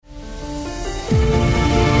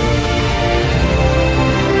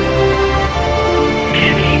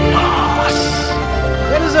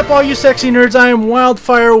all you sexy nerds? I am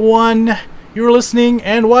Wildfire1. You are listening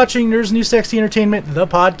and watching Nerds New Sexy Entertainment, the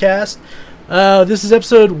podcast. This is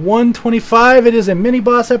episode 125. It is a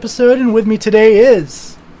mini-boss episode, and with me today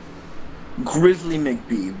is... Grizzly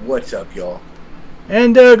McBee. What's up, y'all?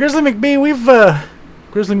 And Grizzly McBee,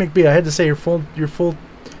 Grizzly McBee, I had to say your full...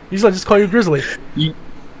 Usually I just call you Grizzly.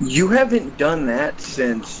 You haven't done that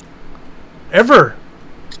since... Ever.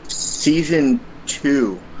 Season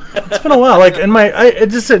 2. It's been a while. Like in my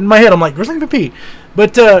head, I'm like Grizzly McBee.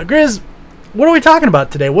 But Grizz, what are we talking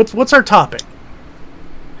about today? What's our topic?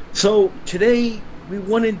 So today we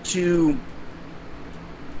wanted to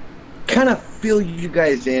kind of fill you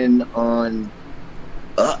guys in on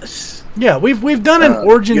us. Yeah, we've done an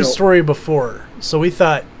origin story before, so we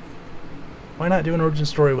thought, why not do an origin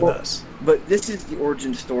story with us? But this is the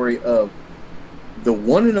origin story of the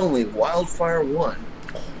one and only Wildfire1,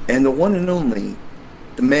 and the one and only,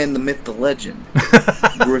 the man, the myth, the legend,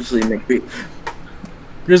 Grizzly McBee.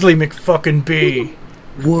 Grizzly McFucking B.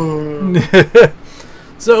 Whoa.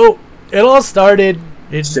 So it all started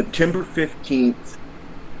in September 15th,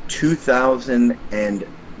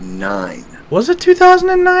 2009. Was it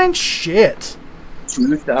 2009? Shit.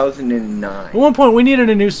 2009. At one point, we needed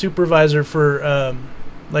a new supervisor for,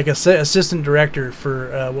 like a assistant director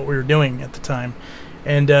for what we were doing at the time,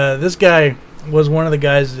 and this guy was one of the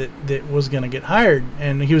guys that was going to get hired,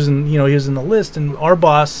 and he was in the list. And our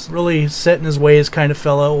boss, really set in his ways kind of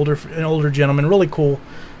fella, an older gentleman, really cool,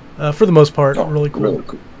 for the most part, really cool.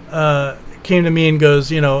 Came to me and goes,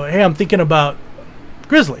 hey, I'm thinking about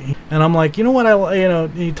Grizzly, and I'm like, you know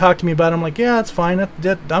what, he talked to me about it. I'm like, yeah, that's fine.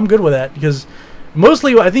 I'm good with that, because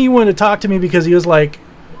mostly I think he wanted to talk to me because he was like,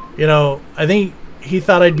 I think he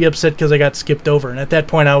thought I'd be upset because I got skipped over, and at that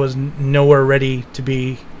point I was nowhere ready to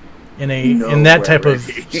be in that type of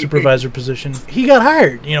supervisor position. He got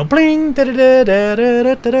hired, bling, da da da da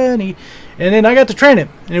da da da, and then I got to train him,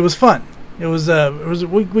 and it was fun.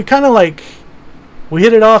 We kind of like, we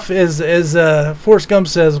hit it off as Forrest Gump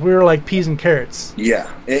says, we were like peas and carrots.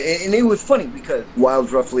 Yeah, and it was funny because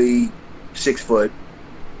Wild's roughly 6 foot.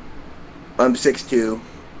 I'm 6'2".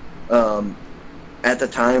 At the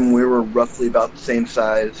time, we were roughly about the same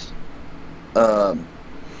size.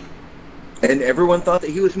 And everyone thought that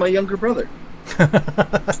he was my younger brother.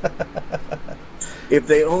 If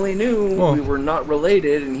they only knew we were not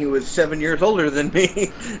related and he was 7 years older than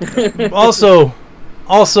me. Also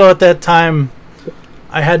at that time,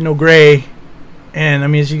 I had no gray. And I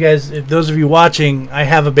mean, as you guys, if those of you watching, I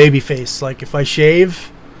have a baby face. Like if I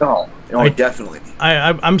shave... Definitely.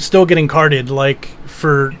 I'm still getting carded. Like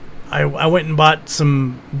I went and bought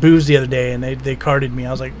some booze the other day, and they carded me.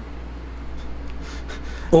 I was like,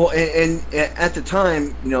 well, and at the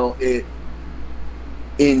time, in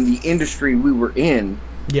the industry we were in,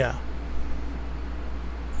 yeah,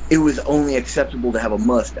 it was only acceptable to have a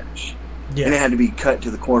mustache, and it had to be cut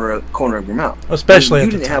to the corner of your mouth. Especially,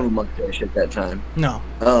 you didn't have a mustache at that time. No.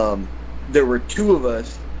 There were two of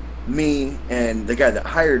us. Me and the guy that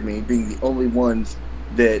hired me being the only ones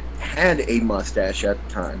that had a mustache at the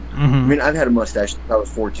time. Mm-hmm. I mean, I've had a mustache since I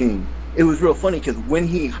was 14. It was real funny because when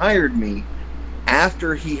he hired me,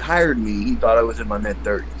 after he hired me, he thought I was in my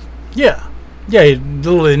mid-30s. Yeah. Yeah, you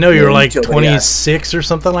literally know you were like 26 or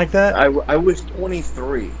something like that. I was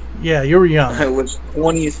 23. Yeah, you were young. I was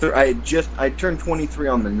 23. I turned 23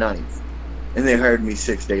 on the 9th, and they hired me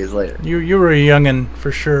 6 days later. You were a youngin'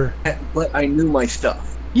 for sure. But I knew my stuff.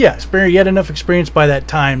 Yeah, you had enough experience by that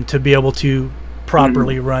time to be able to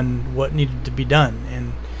properly run what needed to be done,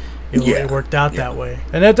 and it worked out that way.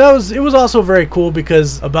 And it was also very cool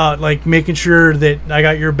because about like making sure that I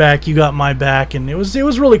got your back, you got my back, and it was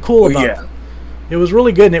really cool about. It was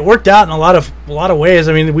really good, and it worked out in a lot of ways.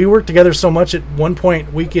 I mean, we worked together so much at one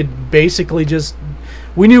point we could basically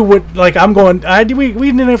we knew what, like, we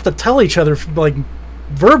didn't have to tell each other like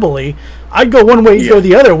verbally. I'd go one way, you'd go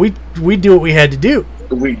the other. We'd do what we had to do.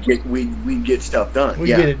 We'd get stuff done. We'd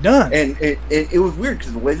get it done. And it was weird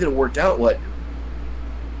because the way that it worked out,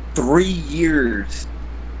 3 years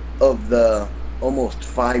of the almost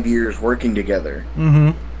 5 years working together,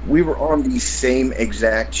 we were on the same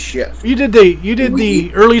exact shift. You did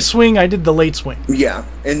the early swing, I did the late swing. Yeah,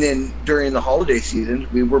 and then during the holiday season,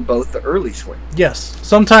 we were both the early swing. Yes,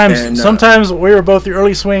 sometimes we were both the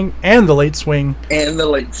early swing and the late swing.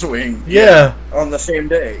 Yeah, on the same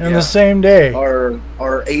day. On the same day. Our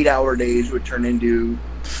 8-hour days would turn into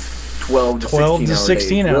 12 to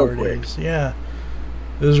 16 hour days. Yeah,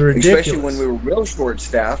 it was ridiculous. Especially when we were real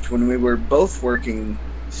short-staffed, when we were both working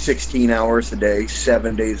 16 hours a day,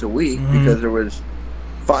 7 days a week, because there was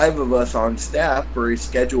 5 of us on staff for a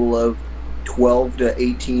schedule of 12 to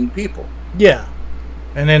 18 people. Yeah.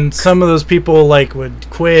 And then some of those people like would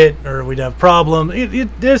quit, or we'd have problems.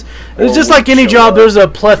 It's just like any job. There's a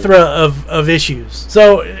plethora of issues.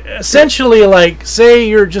 So essentially, like, say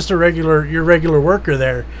you're just your regular worker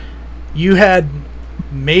there, you had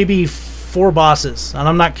maybe 4 bosses, and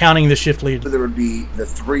I'm not counting the shift lead. So there would be the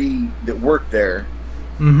 3 that work there,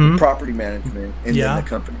 property management, and then the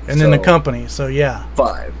company. And then the company. So yeah,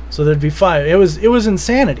 5. So there'd be 5. It was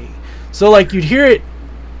insanity. So like you'd hear it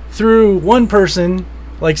through one person.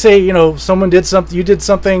 Like, say, you know, someone did something, you did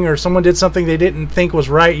something, or someone did something they didn't think was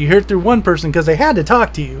right. You hear it through one person because they had to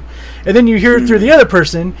talk to you. And then you hear it through the other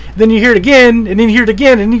person. Then you hear it again, and then you hear it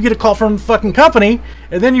again, and you get a call from the fucking company,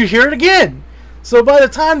 and then you hear it again. So by the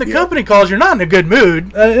time the company calls, you're not in a good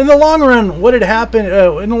mood. In the long run, what had happened,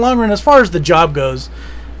 in the long run, as far as the job goes,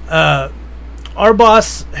 our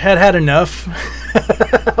boss had enough.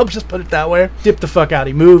 I'll just put it that way. Dipped the fuck out.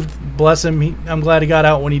 He moved. Bless him. I'm glad he got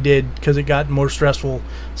out when he did, because it got more stressful,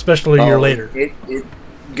 especially a year later. It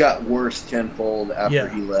got worse tenfold after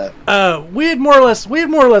he left. We had more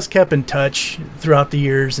or less kept in touch throughout the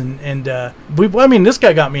years, and I mean, this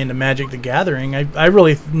guy got me into Magic the Gathering. I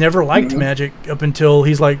really never liked Magic up until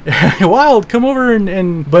he's like, Wild, come over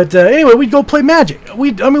but anyway, we'd go play Magic.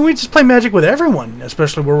 We'd just play Magic with everyone,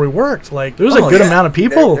 especially where we worked. Like, there was a good amount of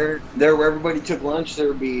people. There where everybody took lunch, there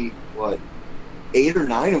would be, what, 8 or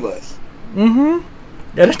 9 of us.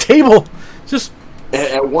 At a table. Just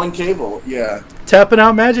at one table, yeah. Tapping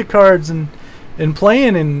out Magic cards and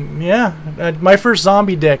playing, and my first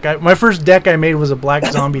zombie deck. My first deck I made was a black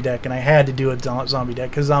zombie deck, and I had to do a zombie deck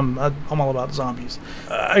because I'm all about zombies.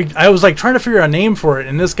 I was like trying to figure out a name for it,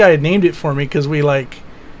 and this guy had named it for me because we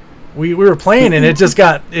were playing, and it just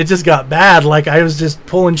got bad. Like, I was just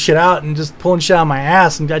pulling shit out of my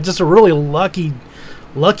ass, and just a really lucky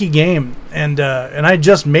game, and I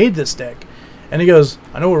just made this deck. And he goes,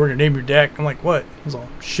 I know what we're going to name your deck. I'm like, what? He's all,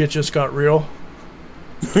 shit just got real.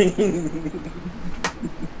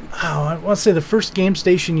 I want to say the first game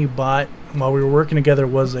station you bought while we were working together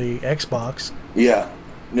was a Xbox. Yeah.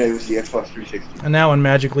 No, it was the Xbox 360. And that one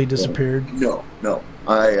magically disappeared. No.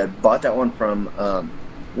 I had bought that one from,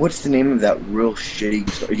 what's the name of that real shitty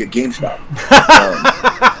store? GameStop.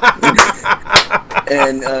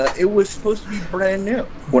 And it was supposed to be brand new.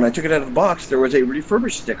 When I took it out of the box, there was a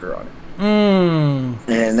refurbished sticker on it.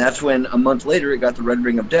 And that's when, a month later, it got the Red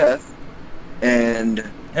Ring of Death. And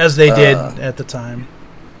as they did at the time.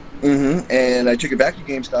 And I took it back to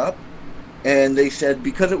GameStop, and they said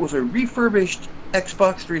because it was a refurbished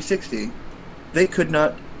Xbox 360, they could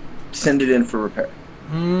not send it in for repair.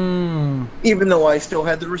 Even though I still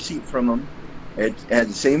had the receipt from them. It had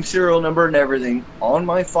the same serial number and everything on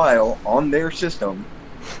my file, on their system.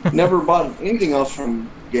 Never bought anything else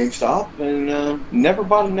from GameStop, and never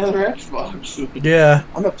bought another Xbox. Yeah.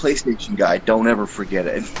 I'm a PlayStation guy. Don't ever forget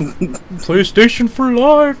it. PlayStation for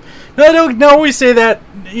life. No, we say that.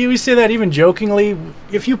 We say that even jokingly.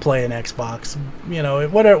 If you play an Xbox, you know,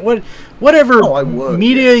 whatever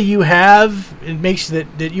media you have, it makes that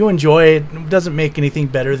you enjoy it. It doesn't make anything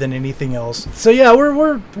better than anything else. So yeah,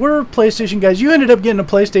 we're PlayStation guys. You ended up getting a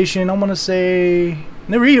PlayStation. I'm gonna say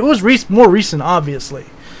it was more recent, obviously,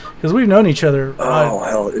 because we've known each other.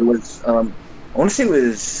 Well, it was. I want to say it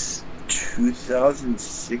was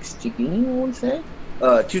 2016. I want to say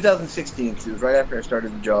 2016, because it was right after I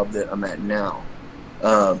started the job that I'm at now.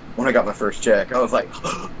 When I got my first check, I was like,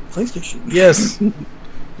 PlayStation. Yes.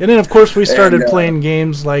 And then, of course, we started playing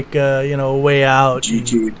games like, Way Out.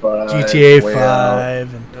 GTA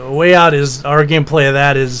 5. And Way Out is, our gameplay of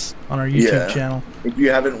that is on our YouTube channel. If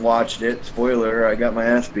you haven't watched it, spoiler, I got my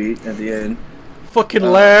ass beat at the end. Fucking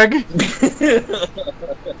lag.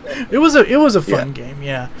 It was a fun game,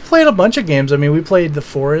 yeah. Played a bunch of games. I mean, we played The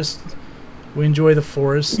Forest. We enjoy The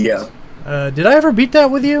Forest. Yeah. Did I ever beat that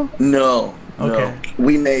with you? No. Okay. No.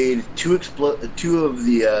 We made two of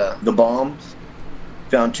the bombs.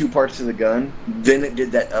 Found 2 parts of the gun. Then it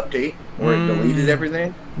did that update where it deleted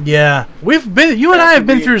everything. Yeah, you and I have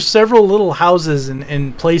been through several little houses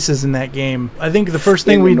and places in that game. I think the first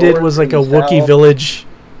thing we did was like a Wookiee village,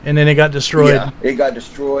 and then it got destroyed. Yeah, it got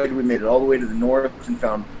destroyed. We made it all the way to the north and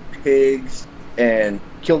found pigs and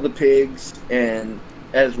killed the pigs. And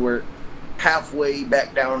as we're halfway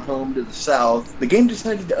back down home to the south, the game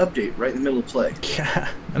decided to update right in the middle of play. Yeah.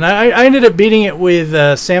 And I ended up beating it with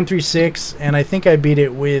Sam36, and I think I beat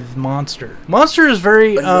it with Monster. Monster is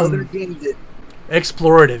very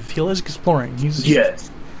explorative. He likes exploring. Yes.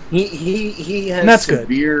 He has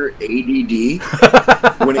severe ADD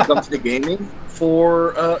when it comes to gaming.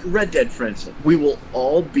 For Red Dead, for instance, we will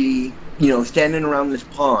all be, standing around this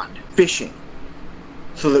pond fishing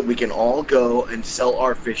so that we can all go and sell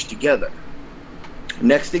our fish together.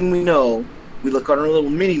 Next thing we know, we look on our little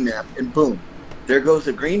mini map, and boom, there goes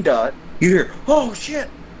the green dot. You hear, oh shit!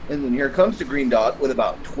 And then here comes the green dot with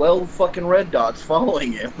about 12 fucking red dots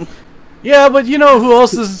following him. Yeah, but you know who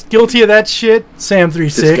else is guilty of that shit?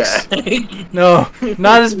 Sam36. No,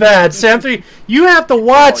 not as bad. Sam3, you have to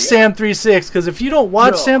watch Sam36, because if you don't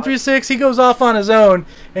watch Sam36, he goes off on his own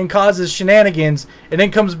and causes shenanigans, and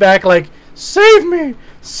then comes back like, save me!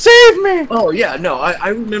 Save me! Oh, yeah, no, I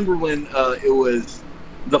remember when it was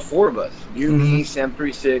the four of us, you, me,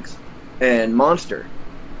 Sam36, and Monster,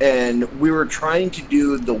 and we were trying to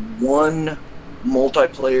do the one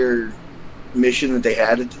multiplayer mission that they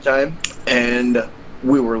had at the time, and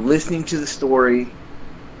we were listening to the story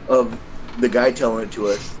of the guy telling it to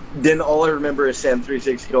us. Then all I remember is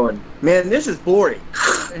Sam36 going, man, this is boring,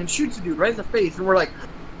 and shoots a dude right in the face, and we're like,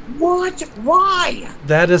 what? Why?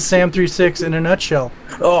 That is Sam36 in a nutshell.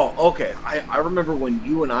 Oh, okay. I remember when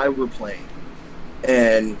you and I were playing,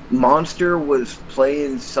 and Monster was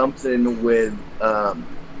playing something with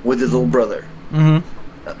his little brother.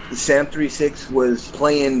 Sam36 was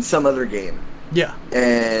playing some other game. Yeah.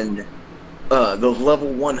 And those level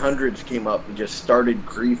 100s came up and just started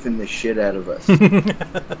griefing the shit out of us.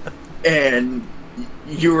 And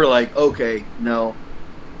you were like, okay, no,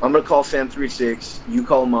 I'm going to call Sam36, you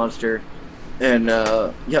call Monster, and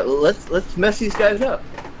yeah, let's mess these guys up.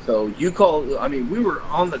 So you call, I mean, we were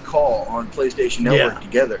on the call on PlayStation Network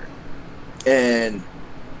together. And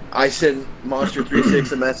I sent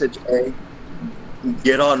Monster36 a message, hey,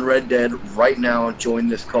 get on Red Dead right now and join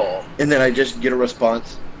this call. And then I just get a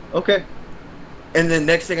response, okay. And then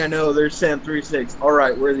next thing I know, there's Sam36. All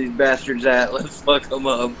right, where are these bastards at? Let's fuck them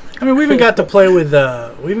up. I mean, we even got to play with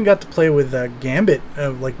Gambit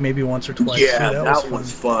like maybe once or twice. Yeah, too. That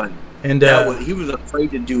was fun. And he was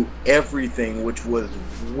afraid to do everything, which was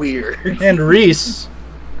weird. And Reese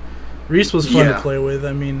was fun to play with.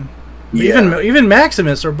 I mean, even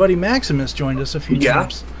Maximus, our buddy Maximus, joined us a few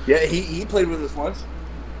times. Yeah, he played with us once.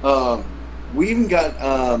 We even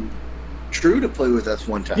got True to play with us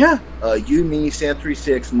one time. Yeah. You, me,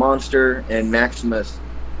 Sam36, Monster, and Maximus,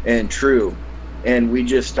 and True. And we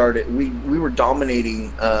just started, we were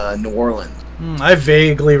dominating New Orleans. I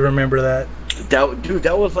vaguely remember that.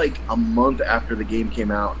 That was like a month after the game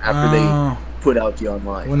came out, after they put out the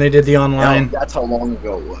online. When they did the online. That's how long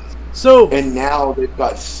ago it was. So, and now they've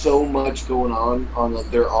got so much going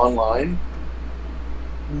on their online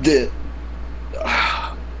that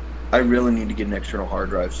I really need to get an external hard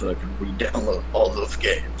drive so I can re-download all those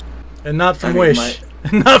games. And not from Wish.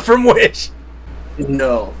 Not from Wish.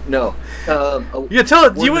 No. You would tell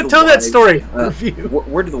that story.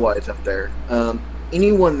 Word to the wise up there.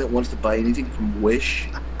 Anyone that wants to buy anything from Wish,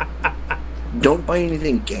 don't buy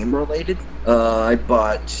anything game related. I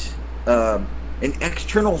bought an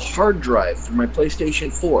external hard drive for my PlayStation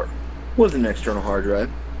 4. It wasn't an external hard drive.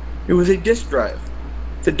 It was a disk drive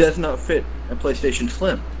that does not fit a PlayStation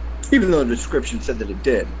Slim, even though the description said that it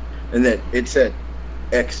did, and that it said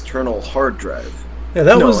external hard drive. Yeah,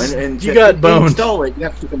 that was. And you got boned. To install it, you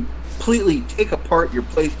have to completely take apart your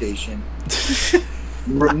PlayStation,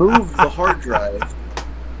 remove the hard drive,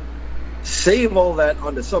 save all that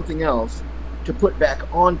onto something else to put back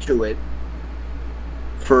onto it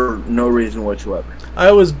for no reason whatsoever.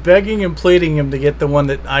 I was begging and pleading him to get the one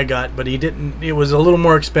that I got, but he didn't. It was a little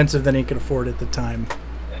more expensive than he could afford at the time.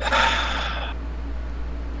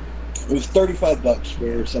 It was $35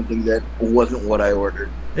 for something that wasn't what I ordered.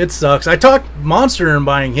 It sucks. I talked Monster in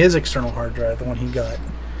buying his external hard drive, the one he got.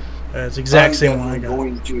 It's the exact same one I got. I'm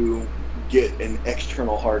going to get an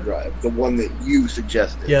external hard drive, the one that you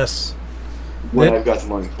suggested. Yes. When I've got the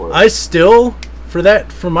money for it. I still, for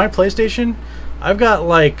my PlayStation, I've got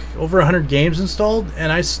like over 100 games installed,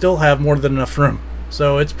 and I still have more than enough room.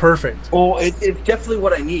 So it's perfect. Well, it's definitely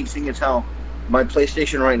what I need, seeing as how my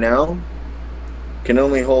PlayStation right now can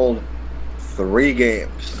only hold 3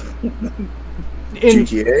 games.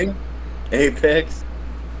 GTA, Apex,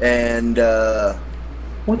 and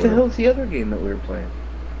what the hell is the other game that we were playing?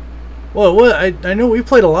 Well, I know we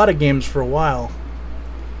played a lot of games for a while.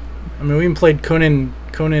 I mean, we even played Conan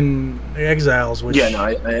Exiles, which... Yeah,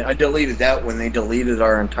 no, I deleted that when they deleted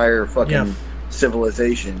our entire fucking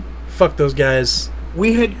civilization. Fuck those guys.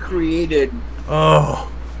 We had created...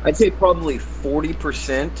 Oh. I'd say probably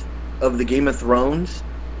 40% of the Game of Thrones.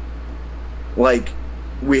 Like,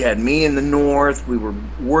 we had me in the north, we were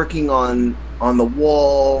working on the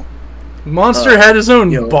wall. Monster had his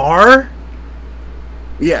own bar?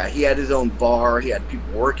 Yeah, he had his own bar. He had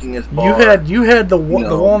people working his bar. You had the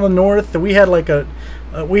wall in the north. We had like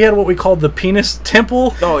we had what we called the Penis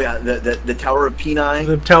Temple. Oh yeah, the Tower of Peni.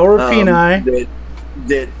 The Tower of Peni.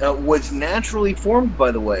 that was naturally formed,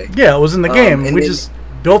 by the way. Yeah, it was in the game. We just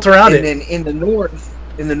built around it. And then in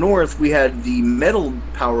the north, we had the metal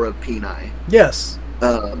power of Peni. Yes.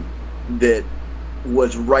 That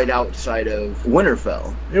was right outside of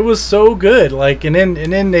Winterfell. It was so good. Like, and then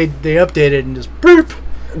they updated and just boop.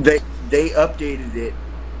 They updated it.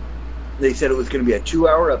 They said it was going to be a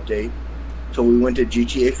 2-hour update. So we went to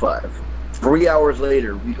GTA 5. 3 hours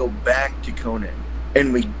later, we go back to Conan,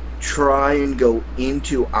 and we try and go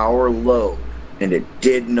into our load, and it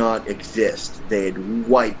did not exist. They had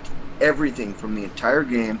wiped everything from the entire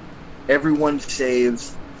game. Everyone's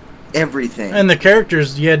saves, everything. And the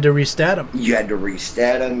characters, you had to restat them. You had to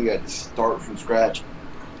restat them. You had to start from scratch.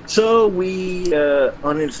 So we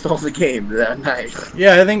uninstalled the game that night.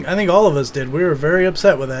 Yeah, I think all of us did. We were very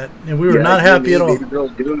upset with that, and we were not happy at all. Baby Girl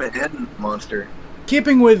Doom and Monster.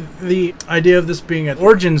 Keeping with the idea of this being an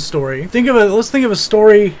origin story, let's think of a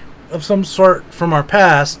story of some sort from our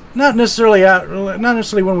past. Not necessarily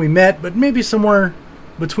when we met, but maybe somewhere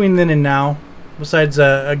between then and now, besides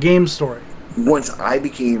a game story. Once I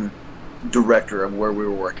became director of where we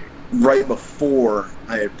were working, right before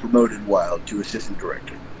I had promoted Wild to assistant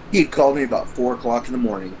director, he had called me about 4 o'clock in the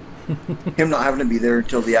morning, him not having to be there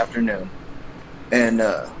until the afternoon, and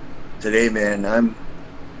said, "Hey man,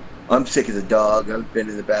 I'm sick as a dog. I've been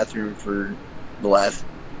in the bathroom for the last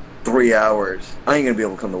 3 hours. I ain't gonna be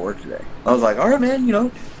able to come to work today." I was like, "All right, man.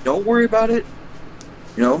 Don't worry about it.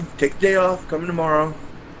 Take the day off. Come in tomorrow.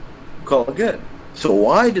 Call it good." So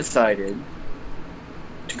I decided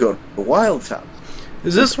to go to the Wild's house.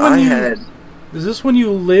 Is this when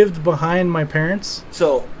you lived behind my parents?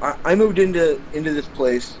 So I moved into this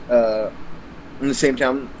place in the same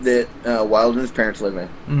town that Wild and his parents live in.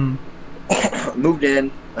 Mm-hmm. Moved in.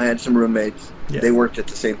 I had some roommates. Yeah. They worked at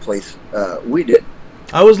the same place we did.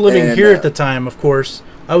 I was living here at the time, of course.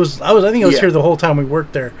 I think I was here the whole time we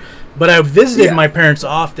worked there. But I visited my parents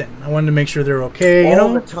often. I wanted to make sure they're okay.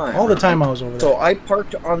 All the time I was over there. So I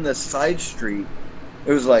parked on the side street.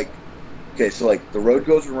 It was like, okay, so like the road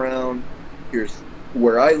goes around. Here's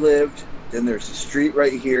where I lived. Then there's a street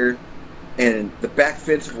right here. And the back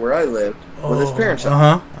fence of where I lived was his parents'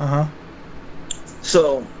 house.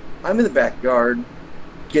 So I'm in the backyard,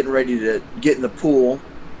 getting ready to get in the pool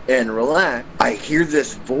and relax. I hear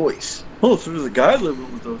this voice. "Oh, so there's a guy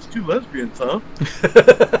living with those 2 lesbians, huh?"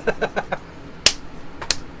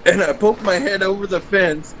 And I poke my head over the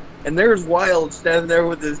fence, and there's Wild standing there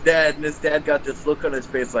with his dad, and his dad got this look on his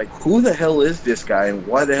face like, "Who the hell is this guy, and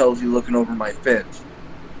why the hell is he looking over my fence?"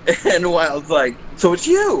 And Wild's like, "So it's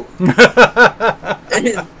you." And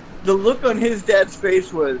the look on his dad's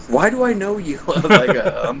face was, "Why do I know you?" I was like,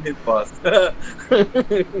 "I'm his boss."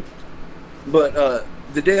 But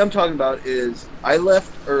the day I'm talking about is I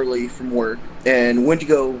left early from work and went to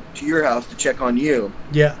go to your house to check on you.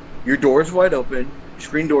 Yeah. Your door's wide open. Your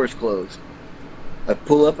screen door's closed. I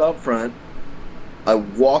pull up out front. I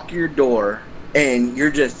walk your door, and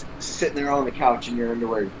you're just sitting there on the couch in your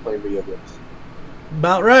underwear playing video games.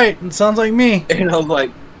 About right. It sounds like me. And I was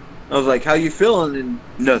like, "How you feeling?" And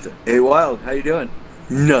nothing. "Hey, Wild, how you doing?"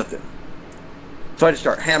 Nothing. So I just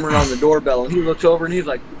start hammering on the doorbell, and he looks over and he's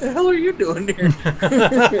like, "What the hell are you doing here?"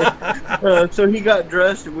 So he got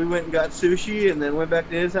dressed, and we went and got sushi, and then went back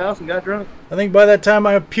to his house and got drunk. I think by that time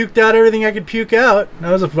I puked out everything I could puke out.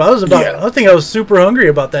 I think I was super hungry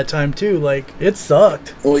about that time too. Like, it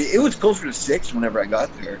sucked. Well, it was closer to 6 whenever I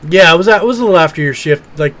got there. Yeah, it was a little after your shift,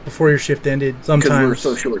 like before your shift ended. Sometimes because we were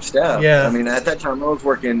so short staffed. Yeah, I mean, at that time I was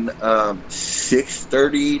working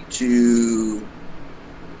 6:30 to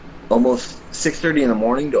almost 6:30 in the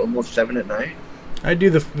morning to almost 7 at night.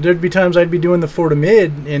 There'd be times I'd be doing the 4 to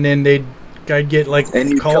mid, and then I'd get like and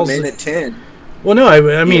you'd calls come in at 10. Well, no,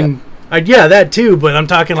 I mean, that too, but I'm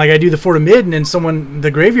talking like I do the 4 to mid, and then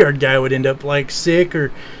the graveyard guy would end up like sick,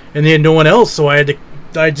 and they had no one else, so I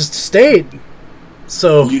just stayed.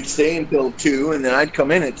 So you'd stay until 2, and then I'd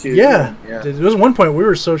come in at 2. Yeah. There was one point we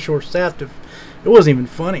were so short staffed, it wasn't even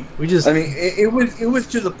funny. It was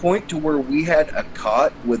to the point to where we had a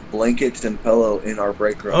cot with blankets and pillow in our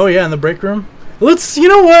break room. Oh yeah, in the break room. You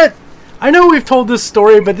know what? I know we've told this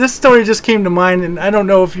story, but this story just came to mind, and I don't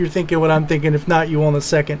know if you're thinking what I'm thinking. If not, you will in a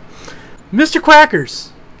second. Mr. Quackers.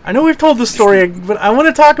 I know we've told this story, but I want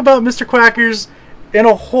to talk about Mr. Quackers in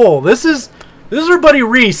a whole. This is our buddy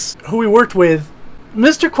Reese, who we worked with.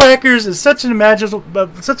 Mr. Quackers is such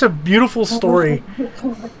a beautiful story.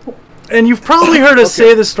 And you've probably heard us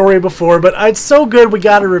say this story before, but it's so good we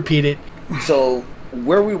got to repeat it. So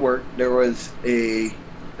where we worked, there was a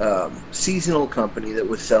seasonal company that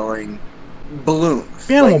was selling balloons.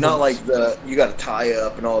 Animal not balloons. like you got to tie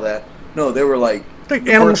up and all that. No, they were like Like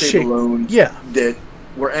animal shape. balloons that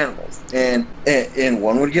were animals, and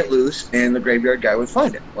one would get loose, and the graveyard guy would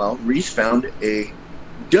find it. Well, Reese found a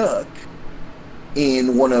duck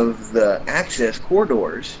in one of the access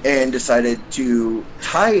corridors and decided to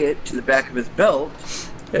tie it to the back of his belt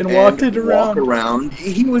and walk around.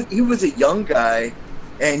 He was a young guy,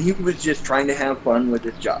 and he was just trying to have fun with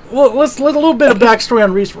his job. Well, let's let a little bit of backstory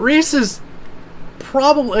on Reese. Reese is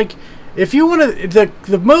probably, like, if you want to,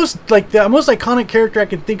 the most iconic character I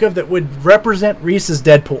can think of that would represent Reese is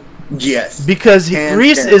Deadpool. Yes, because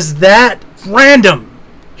Reese is that random.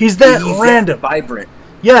 He's random, that vibrant.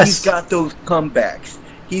 Yes. He's got those comebacks.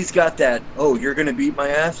 He's got that, oh, you're going to beat my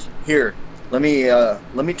ass? Here, let me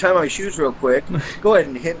tie my shoes real quick. Go ahead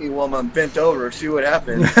and hit me while I'm bent over. See what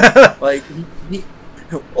happens. Like,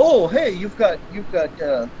 oh, hey, you've got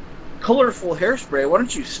colorful hairspray. Why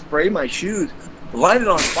don't you spray my shoes? Light it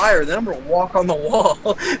on fire, then I'm going to walk on the wall.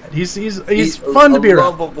 He's fun to be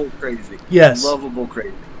around. Lovable crazy. Yes. Lovable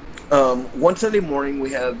crazy. One Sunday morning,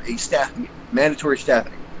 we have a staff meeting, mandatory staff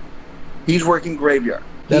meeting. He's working graveyard.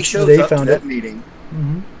 He shows up to that meeting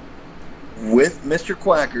with Mr.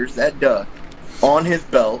 Quackers, that duck, on his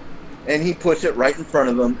belt, and he puts it right in front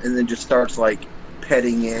of him, and then just starts like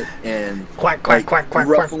petting it and quack quack quack quack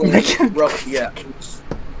ruffling it. Yeah,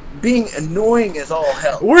 being annoying as all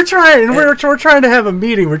hell. We're trying to have a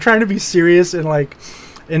meeting. We're trying to be serious and like,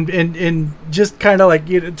 and just kind of like,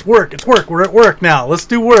 it's work. We're at work now. Let's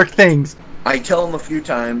do work things. I tell him a few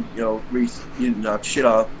times, Reese, you knock shit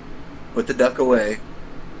off. Put the duck away.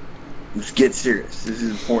 Let's get serious. This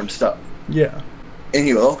is important stuff. Yeah. And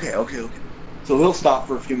he goes, okay. So he'll stop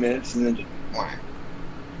for a few minutes and then just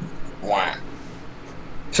whack.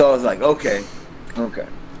 So I was like, okay. Well,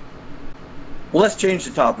 let's change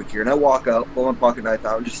the topic here. And I walk up, pull my pocket knife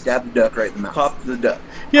out, and just stab the duck right in the mouth. Top of the duck.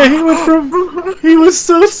 Yeah, he was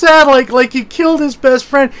so sad, like he killed his best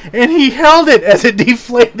friend, and he held it as it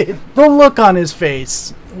deflated. The look on his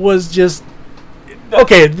face was just...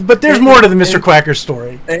 Okay, but there's more to the Mr. Quacker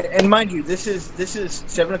story. And mind you, this is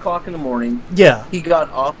 7 o'clock in the morning. Yeah. He got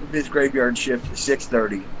off of his graveyard shift at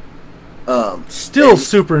 6:30. Still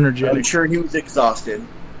super energetic. I'm sure he was exhausted.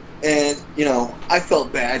 And, I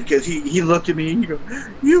felt bad because he looked at me and he goes,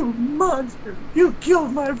 "You monster! You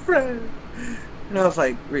killed my friend!" And I was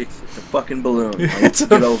like, "Reese, it's a fucking balloon. Like, it's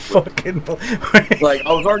a fucking balloon." Like,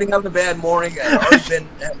 I was already having a bad morning. I'd already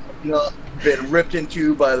been ripped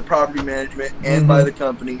into by the property management and by the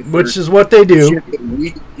company, which is what they do.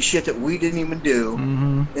 Shit that we didn't even do.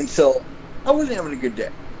 And so I wasn't having a good day.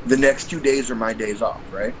 The next 2 days are my days off,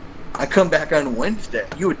 right? I come back on Wednesday.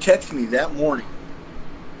 You would text me that morning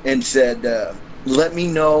and said, "Let me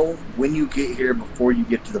know when you get here before you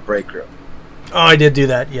get to the break room." Oh, I did do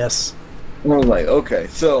that. Yes. And I was like, okay,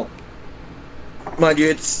 so mind you,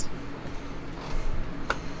 it's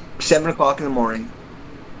 7 o'clock in the morning.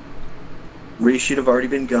 Reese should have already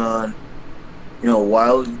been gone.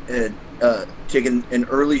 Wild had taken an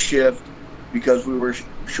early shift because we were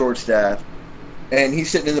short-staffed. And he's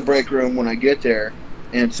sitting in the break room when I get there,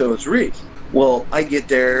 and so is Reese. Well, I get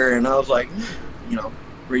there, and I was like,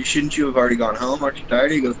 Reese, shouldn't you have already gone home? Aren't you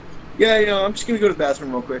tired? He goes, yeah, I'm just going to go to the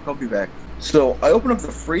bathroom real quick. I'll be back. So I open up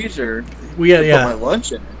the freezer to put my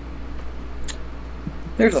lunch in it.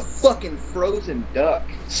 There's a fucking frozen duck,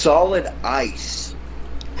 solid ice,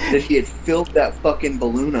 that he had filled that fucking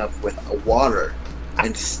balloon up with water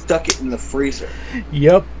and stuck it in the freezer.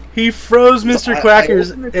 Yep. He froze Mr. Quackers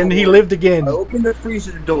and he lived again. I opened the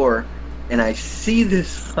freezer door and I see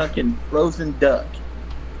this fucking frozen duck.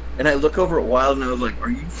 And I look over at Wild and I was like, are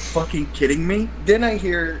you fucking kidding me? Then I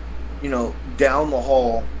hear, down the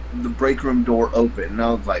hall, the break room door open. And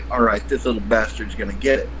I was like, all right, this little bastard's going to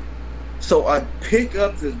get it. So I pick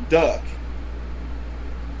up this duck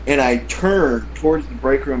and I turn towards the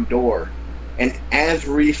break room door. And as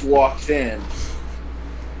Reese walks in,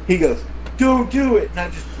 he goes, "Don't do it!" And I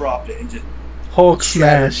just dropped it and just Hulk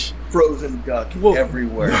smash. Frozen duck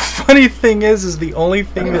everywhere. The funny thing is the only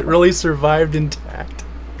thing that really survived intact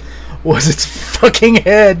was its fucking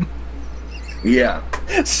head. Yeah.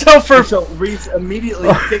 So Reese immediately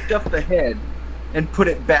picked up the head and put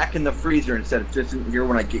it back in the freezer and said, "If this isn't here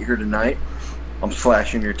when I get here tonight, I'm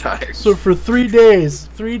slashing your tires." So for 3 days,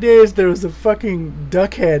 there was a fucking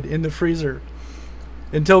duck head in the freezer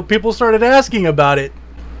until people started asking about it,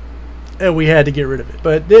 and we had to get rid of it.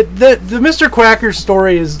 But the Mr. Quacker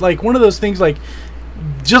story is like one of those things. Like,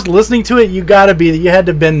 just listening to it, you had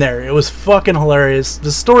to have been there. It was fucking hilarious.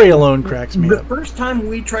 The story alone cracks me up. The first time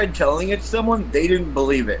we tried telling it to someone, they didn't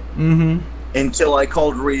believe it. Mm-hmm. Until I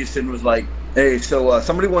called Reese and was like, "Hey, so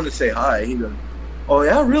somebody wanted to say hi." He goes, "Oh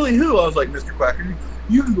yeah, really? Who?" I was like, "Mr. Quacker."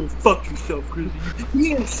 You can go fuck yourself, Grizzly.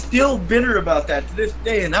 He is still bitter about that to this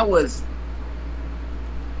day, and that was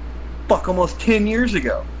almost 10 years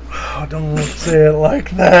ago. Oh, don't say it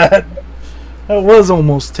like that. That was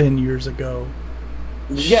almost 10 years ago.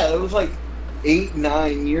 Yeah, it was like 8,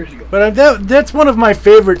 9 years ago. But that's one of my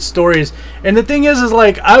favorite stories. And the thing is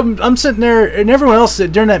like I'm sitting there, and everyone else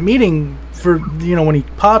during that meeting for when he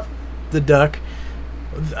popped the duck,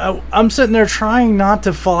 I'm sitting there trying not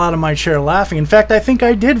to fall out of my chair laughing. In fact, I think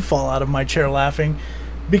I did fall out of my chair laughing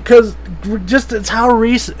because just it's how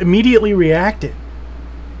Reese immediately reacted.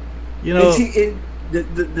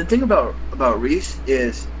 The thing about Reese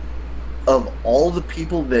is, of all the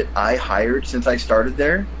people that I hired since I started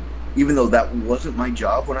there, even though that wasn't my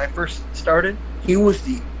job when I first started, he was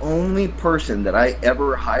the only person that I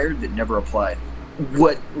ever hired that never applied.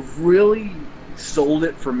 What really sold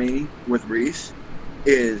it for me with Reese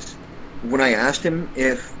is when I asked him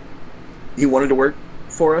if he wanted to work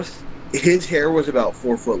for us, his hair was about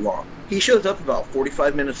 4 foot long. He shows up about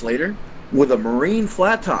 45 minutes later with a marine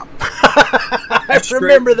flat top. I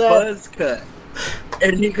remember that. Buzz cut.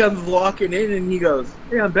 And he comes walking in and he goes,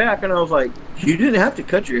 "Hey, I'm back." And I was like, "You didn't have to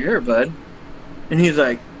cut your hair, bud." And he's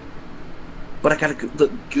like, "But I gotta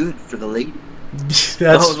look good for the lady."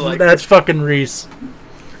 That's fucking Reese.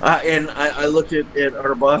 And I looked at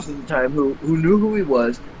our boss at the time, who knew who he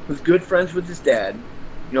was good friends with his dad,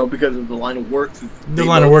 because of the line of work.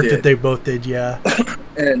 That they both did, yeah.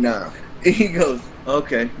 And he goes,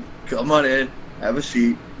 "Okay, come on in, have a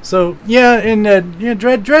seat." So yeah, and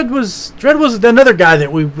Dredd was another guy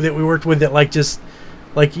that we worked with that like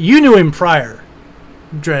you knew him prior,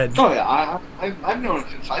 Dredd. Oh yeah, I've known him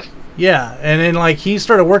since high school. Yeah, and then like he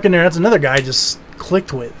started working there. That's another guy I just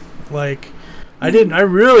clicked with. Like I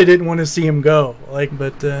really didn't want to see him go. Like,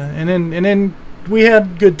 but and then we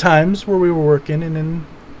had good times where we were working, and then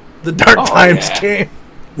the dark times came.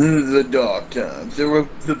 The dark times. They were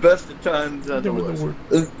the best of times.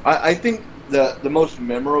 I think the most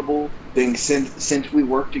memorable thing since we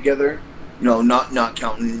worked together, not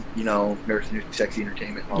counting Nurse New Sexy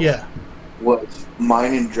Entertainment and all that, was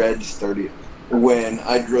mine and Dredd's 30th, when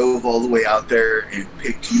I drove all the way out there and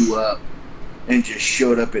picked you up and just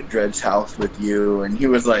showed up at Dredd's house with you, and he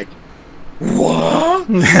was like, "What?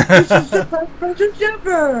 This is the best present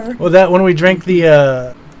ever!" Well, that when we drank the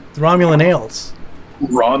Romulan ales.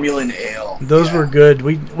 Romulan ale. Those were good.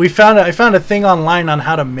 I found a thing online on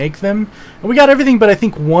how to make them, and we got everything but I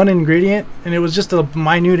think one ingredient, and it was just a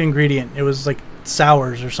minute ingredient. It was like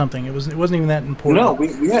sours or something. It wasn't even that important. No,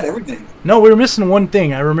 we had everything. No, we were missing one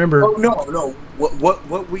thing. I remember. Oh no.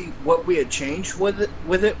 What we had changed with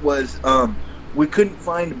it was we couldn't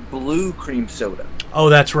find blue cream soda. Oh,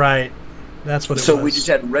 that's right. That's what it was. So we just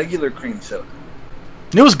had regular cream soda.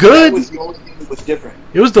 It was good. That was the only thing that was different.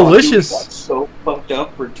 It was delicious. We got so fucked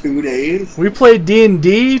up for 2 days. We played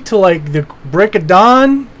D&D till like the break of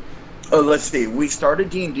dawn. Oh, let's see. We started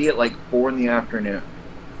D&D at like 4 in the afternoon.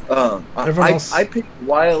 I picked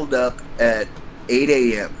Wild up at 8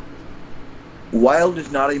 a.m. Wild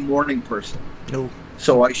is not a morning person. No.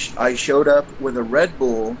 So I showed up with a Red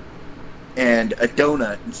Bull and a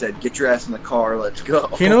donut and said, "Get your ass in the car, let's go."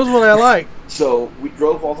 He knows what I like. So we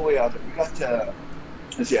drove all the way out there. We got to...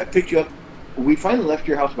 Let's see, I picked you up. We finally left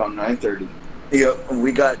your house about 9:30. Yeah,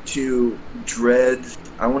 we got to Dredd's,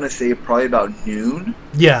 I want to say probably about noon.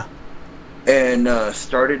 Yeah. And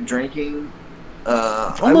started drinking.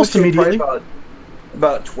 Almost immediately.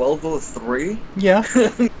 About 12:03. Yeah.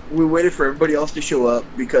 We waited for everybody else to show up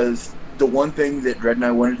because the one thing that Dredd and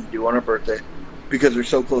I wanted to do on our birthday, because we're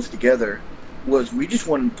so close together, was we just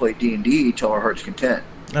wanted to play D&D till our heart's content.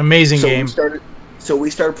 Amazing game. We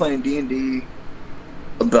started playing D&D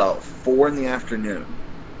about 4 in the afternoon,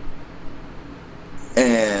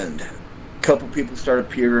 and a couple people started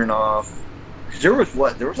peering off. There was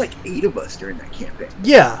like 8 of us during that campaign.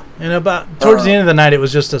 Yeah, and about towards the end of the night, it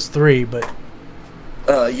was just us 3. But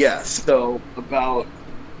yeah, so about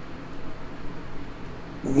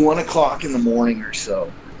 1 o'clock in the morning or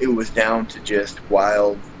so, it was down to just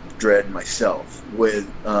Wild, Dredd, and myself with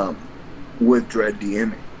Dredd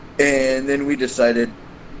DMing, and then we decided,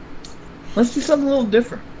 let's do something a little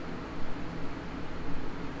different.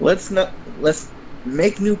 Let's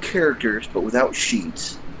make new characters, but without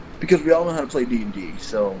sheets, because we all know how to play D&D.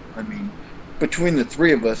 So, I mean, between the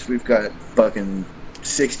 3 of us, we've got fucking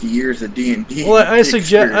 60 years of D&D. Well, I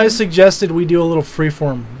suggested we do a little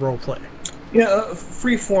freeform roleplay. Yeah,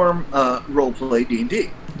 freeform roleplay D&D.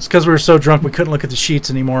 It's because we were so drunk we couldn't look at the sheets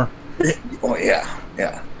anymore. Oh yeah.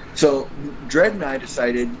 So Dredd and I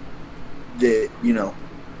decided that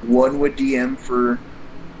one would DM for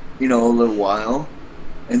a little while,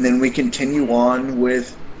 and then we continue on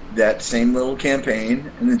with that same little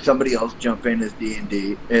campaign, and then somebody else jump in as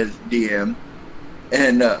D&D as DM,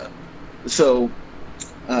 and so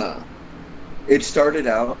it started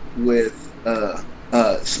out with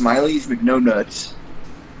Smiley's McNonuts,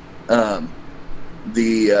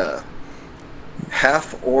 the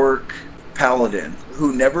half-orc paladin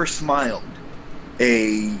who never smiled,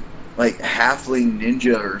 a like halfling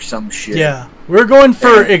ninja or some shit. Yeah, we're going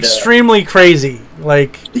for extremely crazy.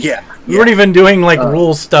 Like, we weren't even doing like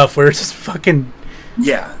rule stuff. We're just fucking.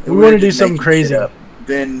 Yeah, we want to do something crazy.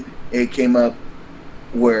 Then it came up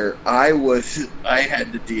where I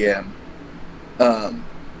had the DM,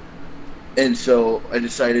 and so I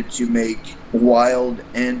decided to make Wild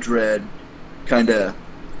and Dread kind of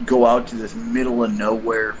go out to this middle of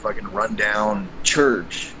nowhere fucking rundown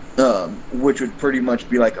church, which would pretty much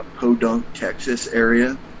be like a Podunk, Texas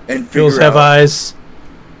area, and Hills Have Eyes,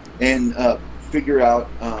 and figure out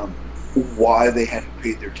why they hadn't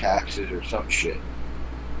paid their taxes or some shit.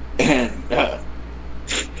 And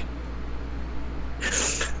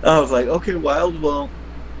I was like, okay, Wild, well,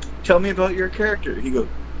 tell me about your character. He goes,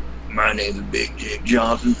 my name's Big Jake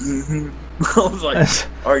Johnson. I was like,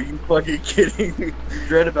 are you fucking kidding me?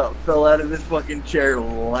 Dread about fell out of his fucking chair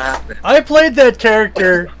laughing. I played that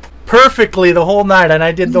character perfectly the whole night, and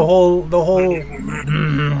I did the whole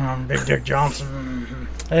Big Dick Johnson.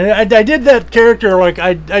 And I did that character like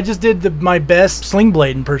I just did my best Sling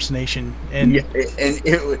Blade impersonation, and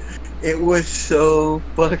it was so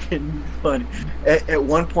fucking funny. At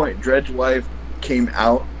one point, Dred's wife came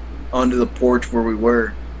out onto the porch where we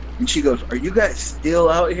were, and she goes, "Are you guys still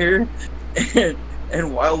out here?"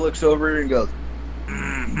 And Wild looks over and goes,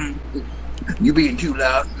 "You being too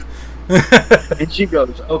loud." And she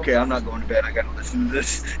goes, "Okay, I'm not going to bed. I got to listen to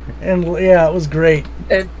this." And yeah, it was great.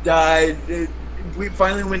 And died. We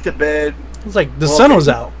finally went to bed. It was like the sun was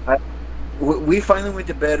out. We finally went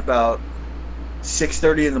to bed about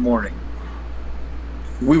 6:30 in the morning.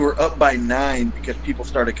 We were up by 9 because people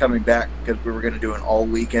started coming back because we were going to do an all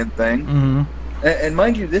weekend thing. Mm-hmm. And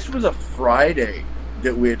mind you, this was a Friday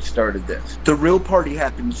that we had started this. The real party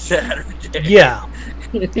happened Saturday. Yeah.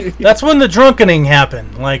 That's when the drunkening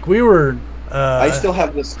happened. Like, we were... I still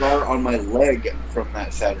have the scar on my leg from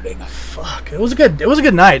that Saturday night. Fuck. It was a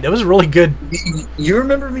good night. It was really good. You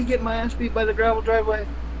remember me getting my ass beat by the gravel driveway?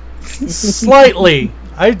 Slightly.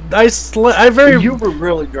 I You were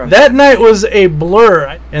really drunk. That night was a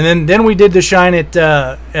blur. And then we did the shine at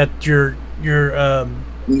your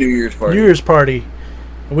New Year's party. New Year's party.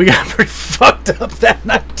 We got pretty fucked up that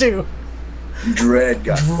night too. Dread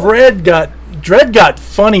got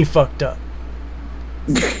funny fucked up.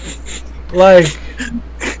 Like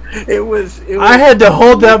it was I had to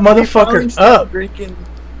hold that motherfucker up.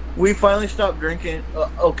 We finally stopped drinking.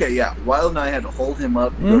 Okay, yeah. Wild and I had to hold him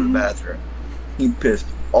up to go to the bathroom. He pissed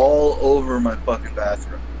all over my fucking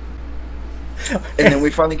bathroom. And then we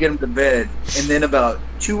finally get him to bed. And then about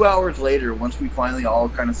 2 hours later, once we finally all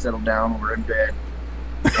kind of settled down, we're in bed.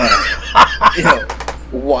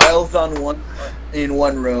 Wild's in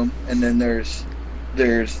one room, and then there's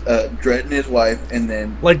Dredd and his wife, and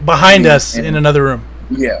then like behind us in another room.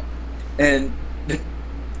 Yeah, and a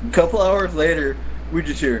couple hours later, we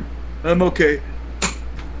just hear, "I'm okay,"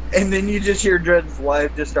 and then you just hear Dredd's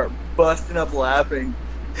wife just start busting up laughing,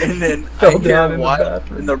 and then fell down in Wild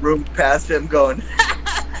in the room past him going.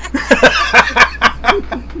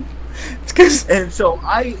 And so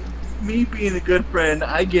me being a good friend,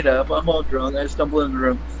 I get up, I'm all drunk, I stumble in the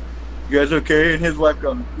room. You guys okay? And his wife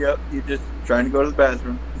going, "Yep, you're just trying to go to the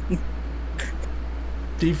bathroom."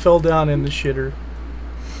 He fell down in the shitter.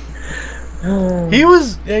 He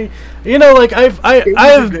was, like I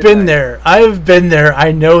have been there. I've been there.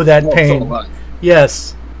 I know that pain. So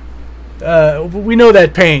yes, we know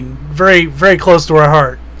that pain very, very close to our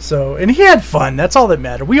heart. So, and he had fun. That's all that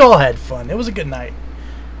mattered. We all had fun. It was a good night.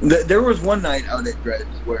 There was one night out at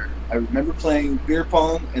Dredd's where I remember playing beer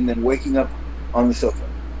pong and then waking up on the sofa.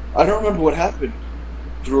 I don't remember what happened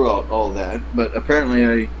throughout all that, but apparently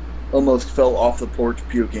I almost fell off the porch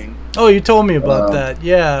puking. Oh, you told me about that.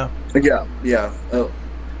 Yeah. Yeah.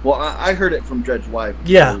 Well, I heard it from Dredd's wife.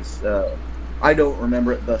 Because, I don't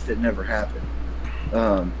remember it, thus it never happened.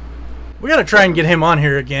 We got to try and get him on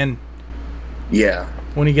here again. Yeah.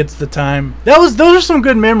 When he gets the time. Those are some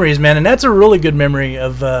good memories, man, and that's a really good memory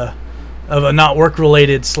of a not work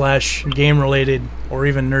related / game related or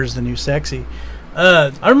even Nerds the New Sexy.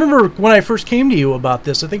 I remember when I first came to you about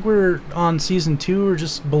this. I think we were on season 2 or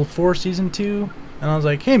just before season 2, and I was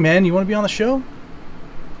like, "Hey, man, you want to be on the show?"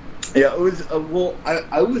 Yeah, it was.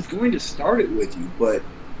 I was going to start it with you, but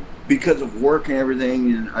because of work and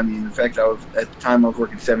everything, and I mean the fact that at the time I was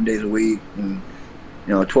working 7 days a week and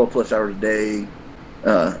 12 plus hours a day,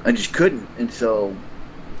 I just couldn't. And so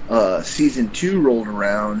season 2 rolled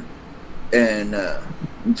around, and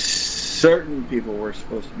certain people were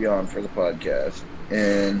supposed to be on for the podcast,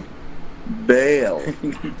 and bail.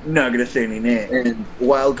 Not gonna say any names. And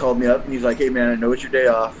Wild called me up and he's like, "Hey man, I know it's your day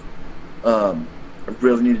off. I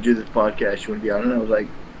really need to do this podcast. You want to be on?" And I was like,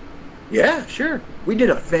 "Yeah, sure." We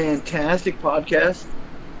did a fantastic podcast,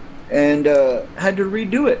 and had to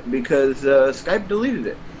redo it because Skype deleted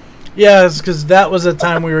it. Yeah, it's because that was the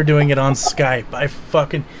time we were doing it on Skype. I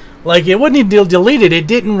fucking it wouldn't even delete it. It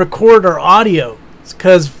didn't record our audio. It's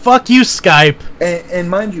because fuck you, Skype. And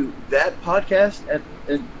mind you, that podcast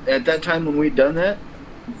at that time when we'd done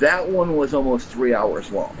that one was almost 3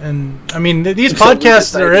 hours long. And I mean, these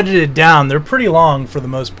podcasts are edited down. They're pretty long for the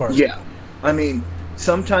most part. Yeah, I mean,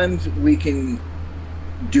 sometimes we can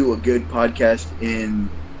do a good podcast in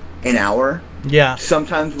an hour. Yeah.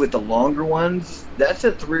 Sometimes with the longer ones, that's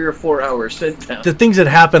a 3 or 4 hour sit down. The things that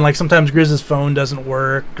happen, like sometimes Grizz's phone doesn't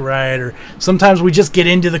work right, or sometimes we just get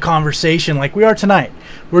into the conversation like we are tonight.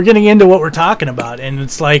 We're getting into what we're talking about, and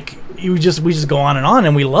it's like we just go on,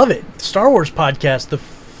 and we love it. The Star Wars podcast, the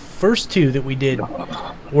first 2 that we did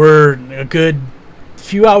were a good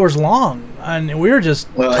few hours long, and we were just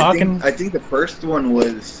talking. I think the first one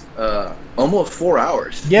was almost 4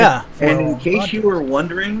 hours. Yeah. And in case you were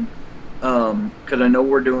wondering, because I know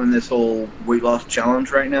we're doing this whole weight loss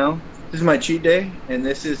challenge right now. This is my cheat day, and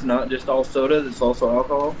this is not just all soda. This is also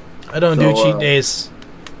alcohol. I don't do cheat days.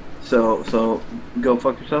 So go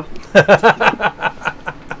fuck yourself.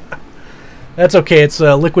 That's okay. It's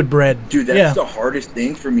liquid bread. Dude, that's the hardest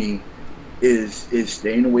thing for me is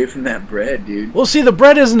staying away from that bread, dude. Well, see, the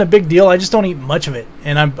bread isn't a big deal. I just don't eat much of it,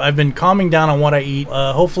 and I've been calming down on what I eat.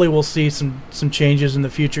 Hopefully, we'll see some changes in the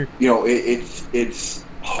future. It's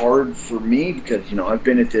hard for me because I've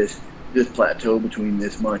been at this plateau between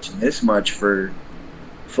this much and this much for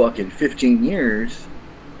fucking 15 years,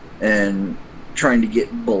 and trying to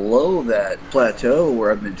get below that plateau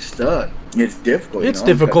where I've been stuck. It's difficult. It's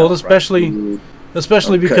difficult, especially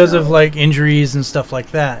because of injuries and stuff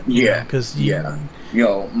like that. Yeah, because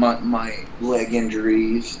my leg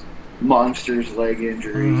injuries, Monster's leg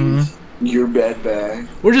injuries. Your bad bag.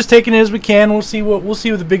 We're just taking it as we can. We'll see what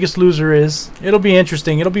the biggest loser is. It'll be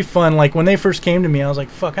interesting. It'll be fun. Like when they first came to me, I was like,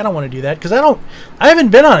 "Fuck, I don't want to do that," because I haven't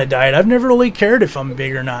been on a diet. I've never really cared if I'm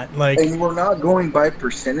big or not. And we're not going by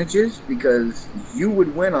percentages because you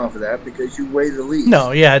would win off of that because you weigh the least.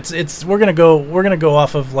 No, yeah, it's we're gonna go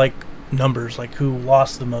off of numbers, like who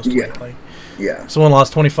lost the most weight. Yeah. Someone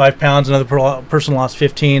lost 25 pounds, another person lost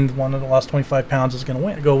 15. The one that lost 25 pounds is going to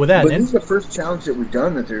win. Go with that. But this is the first challenge that we've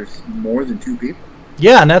done that there's more than 2 people.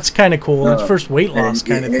 Yeah, and that's kind of cool. It's first weight loss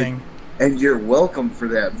kind of thing. And you're welcome for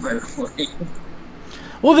that, by the way.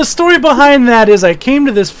 Well, the story behind that is I came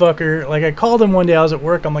to this fucker. I called him one day. I was at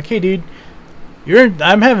work. I'm like, "Hey, dude,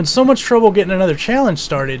 I'm having so much trouble getting another challenge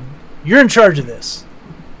started. You're in charge of this."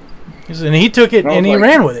 And he took it and he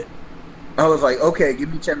ran with it. I was like, okay,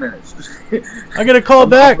 give me 10 minutes. I got to call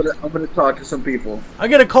back. I'm going to talk to some people. I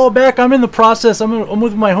got to call back. I'm in the process. I'm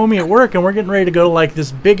with my homie at work, and we're getting ready to go to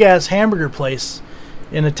this big-ass hamburger place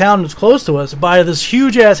in a town that's close to us, buy this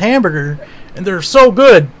huge-ass hamburger, and they're so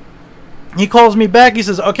good. He calls me back. He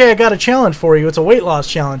says, "Okay, I got a challenge for you. It's a weight loss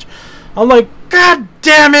challenge." I'm like, "God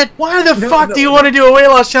damn it! Why the fuck do you want to do a weight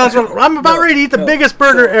loss challenge? I'm about ready to eat the biggest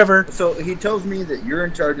burger ever." So he tells me that you're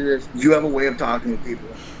in charge of this. You have a way of talking with people.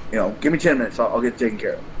 Give me 10 minutes. I'll get it taken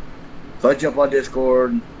care of. So I jump on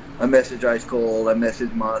Discord. I message Ice Cold. I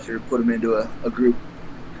message Monster. Put them into a group.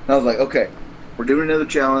 And I was like, okay, we're doing another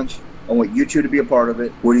challenge. I want you 2 to be a part of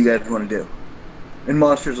it. What do you guys want to do? And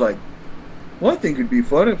Monster's like, "Well, I think it'd be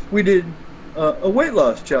fun if we did a weight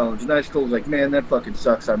loss challenge." And Ice Cold's like, "Man, that fucking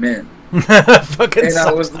sucks. I'm in."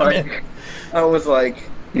 I was like,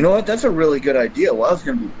 you know what? That's a really good idea. Well, I was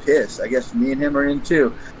going to be pissed. I guess me and him are in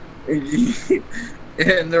too.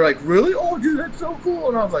 And they're like, "Really? Oh, dude, that's so cool."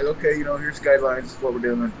 And I was like, okay, here's guidelines. This is what we're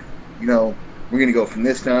doing. We're going to go from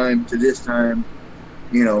this time to this time.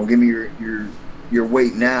 Give me your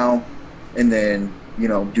weight now. And then,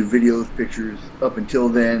 do videos, pictures up until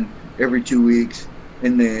then, every 2 weeks.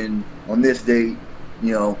 And then on this date,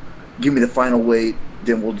 give me the final weight.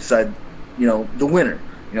 Then we'll decide, the winner.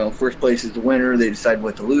 First place is the winner. They decide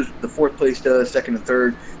what to lose. The fourth place does, second and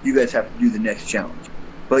third. You guys have to do the next challenge.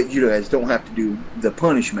 But you guys don't have to do the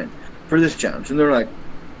punishment for this challenge. And they're like,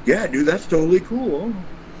 "Yeah, dude, that's totally cool."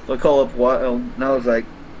 So I call up Wild, and I was like,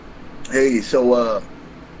 "Hey, so,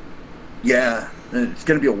 yeah, it's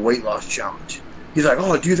going to be a weight loss challenge." He's like,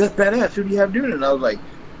 "Oh, dude, that's badass. Who do you have doing it?" And I was like,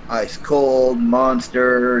 Ice Cold,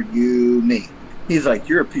 Monster, you, me. He's like,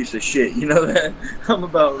 you're a piece of shit. You know that? I'm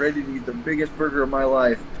about ready to eat the biggest burger of my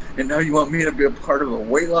life. And now you want me to be a part of a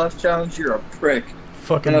weight loss challenge? You're a prick.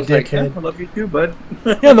 Fucking and I was dickhead. like, yeah, I love you too, bud.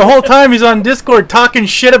 Yeah, the whole time he's on Discord talking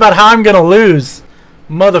shit about how I'm gonna lose.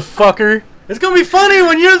 Motherfucker. It's gonna be funny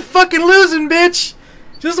when you're fucking losing, bitch.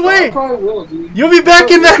 Just wait. I probably will, dude. You'll be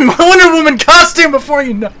back in that Wonder Woman costume before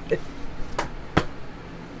you know it.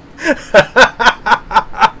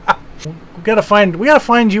 we gotta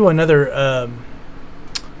find you another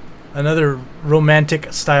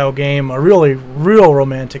romantic style game, a real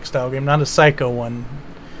romantic style game, not a Psycho one.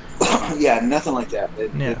 Yeah, nothing like that.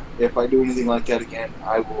 If I do anything like that again,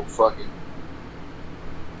 I will fucking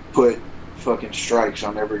put fucking strikes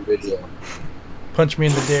on every video. Punch me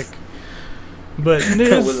in the dick. But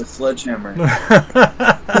with a sledgehammer.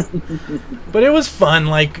 But it was fun.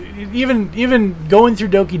 Like even going through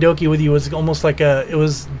Doki Doki with you was almost like it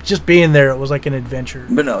was just being there. It was like an adventure.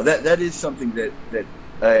 But no, that is something that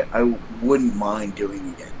I wouldn't mind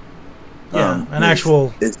doing again. Yeah,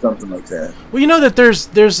 it's something like that. Well, you know that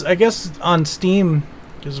there's I guess on Steam,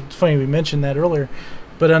 because it's funny we mentioned that earlier,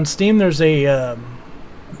 but on Steam there's a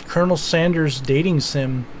Colonel Sanders dating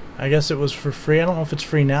sim. I guess it was for free. I don't know if it's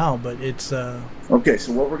free now, but it's okay,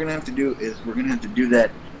 so what we're gonna have to do is we're gonna have to do that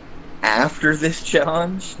after this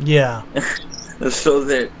challenge. Yeah. So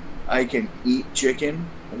that I can eat chicken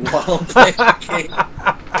while playing the game.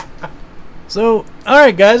 So, all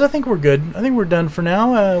right, guys, I think we're good. I think we're done for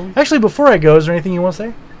now. Actually, before I go, is there anything you want to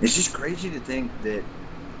say? It's just crazy to think that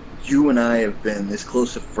you and I have been this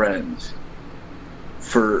close of friends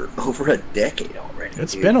for over a decade already.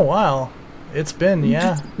 It's been a while. It's been,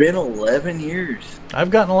 yeah. It's been 11 years.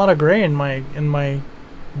 I've gotten a lot of gray in my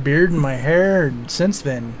beard and my hair since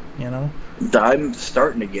then, you know. I'm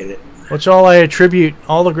starting to get it. Which all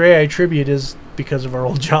the gray I attribute is because of our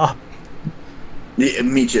old job. Yeah,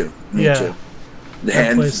 me too. Me too.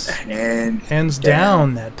 Hands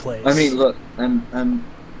down that place. I mean, look,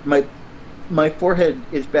 my forehead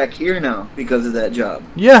is back here now because of that job.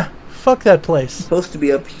 Yeah, fuck that place. It's supposed to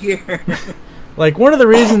be up here. Like, one of the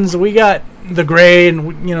reasons we got the gray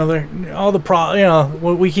and, you know,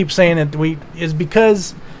 what we keep saying is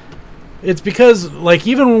because like,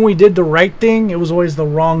 even when we did the right thing, it was always the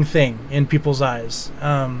wrong thing in people's eyes.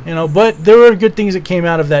 You know, but there were good things that came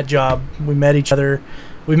out of that job. We met each other.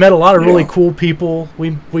 We met a lot of really cool people.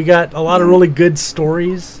 We got a lot of really good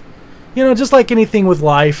stories. You know, just like anything with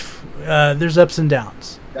life, there's ups and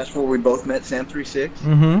downs. That's where we both met Sam 36.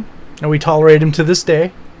 Mm-hmm. And we tolerate him to this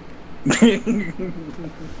day.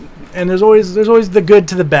 And there's always the good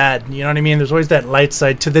to the bad. You know what I mean? There's always that light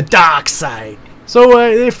side to the dark side. So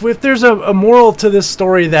if there's a moral to this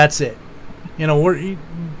story, that's it. You know,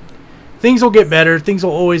 things will get better. Things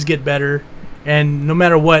will always get better. And no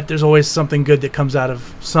matter what, there's always something good that comes out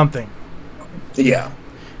of something. Yeah.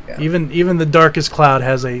 Even the darkest cloud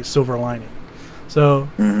has a silver lining. So,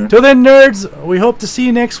 till then, nerds, we hope to see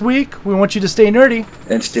you next week. We want you to stay nerdy.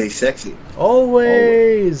 And stay sexy.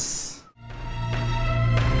 Always.